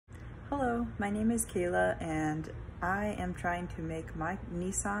Hello, my name is Kayla and I am trying to make my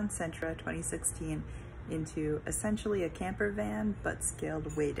Nissan Sentra 2016 into essentially a camper van but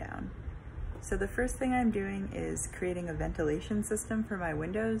scaled way down. So the first thing I'm doing is creating a ventilation system for my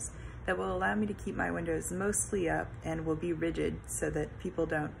windows that will allow me to keep my windows mostly up and will be rigid so that people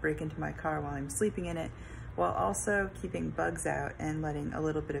don't break into my car while I'm sleeping in it, while also keeping bugs out and letting a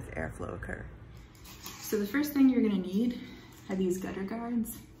little bit of airflow occur. So the first thing you're going to need are these gutter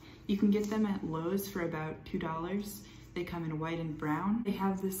guards. You can get them at Lowe's for about $2. They come in white and brown. They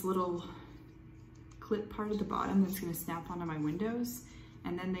have this little clip part at the bottom that's going to snap onto my windows,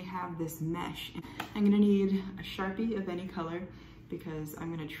 and then they have this mesh. I'm going to need a Sharpie of any color because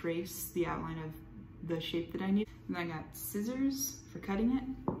I'm going to trace the outline of the shape that I need. And I got scissors for cutting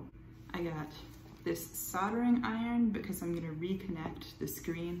it. I got this soldering iron because I'm going to reconnect the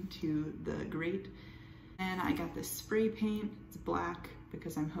screen to the grate. And I got this spray paint. It's black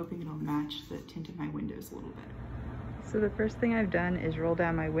because I'm hoping it'll match the tint of my windows a little bit. So the first thing I've done is roll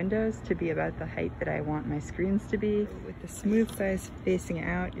down my windows to be about the height that I want my screens to be. With the smooth size facing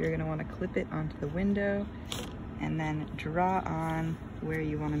out, you're gonna wanna clip it onto the window and then draw on where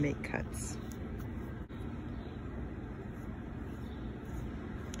you wanna make cuts.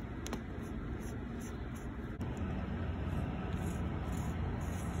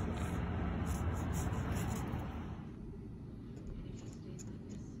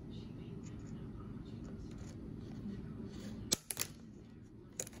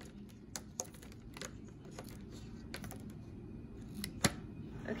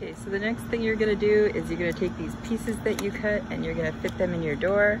 Okay, so the next thing you're gonna do is you're gonna take these pieces that you cut and you're gonna fit them in your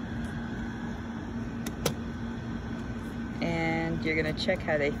door. And you're gonna check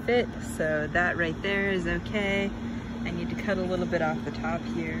how they fit. So that right there is okay. I need to cut a little bit off the top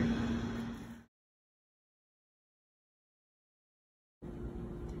here.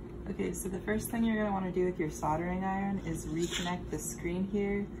 Okay, so the first thing you're gonna wanna do with your soldering iron is reconnect the screen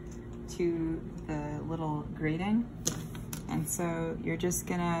here to the little grating. And so you're just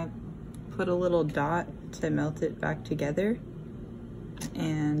gonna put a little dot to melt it back together,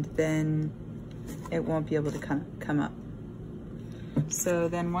 and then it won't be able to come up. So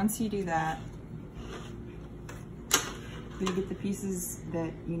then once you do that, you're gonna get the pieces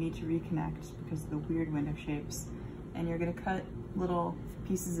that you need to reconnect because of the weird window shapes. And you're gonna cut little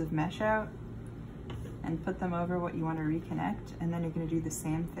pieces of mesh out and put them over what you wanna reconnect. And then you're gonna do the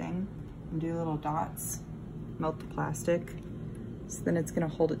same thing and do little dots. Melt the plastic, so then it's gonna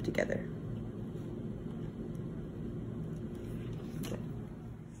hold it together.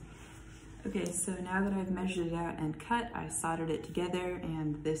 Okay, so now that I've measured it out and cut, I soldered it together,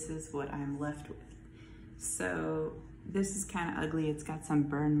 and this is what I'm left with. So this is kind of ugly. It's got some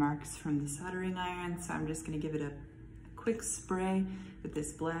burn marks from the soldering iron, so I'm just gonna give it a quick spray with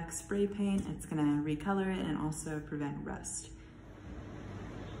this black spray paint. It's gonna recolor it and also prevent rust.